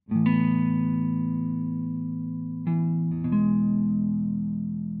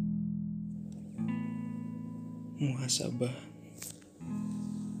Muhasabah.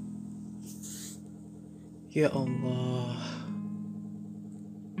 Ya Allah,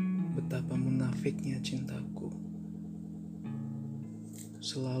 betapa munafiknya cintaku.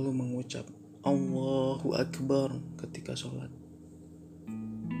 Selalu mengucap Allahu Akbar ketika sholat.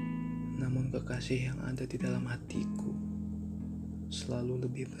 Namun kekasih yang ada di dalam hatiku selalu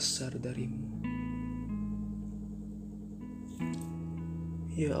lebih besar darimu.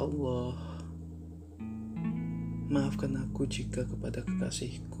 Ya Allah, maafkan aku jika kepada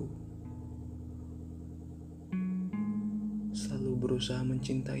kekasihku selalu berusaha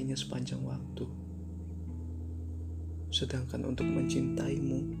mencintainya sepanjang waktu. Sedangkan untuk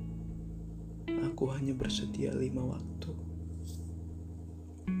mencintaimu, aku hanya bersedia 5 waktu.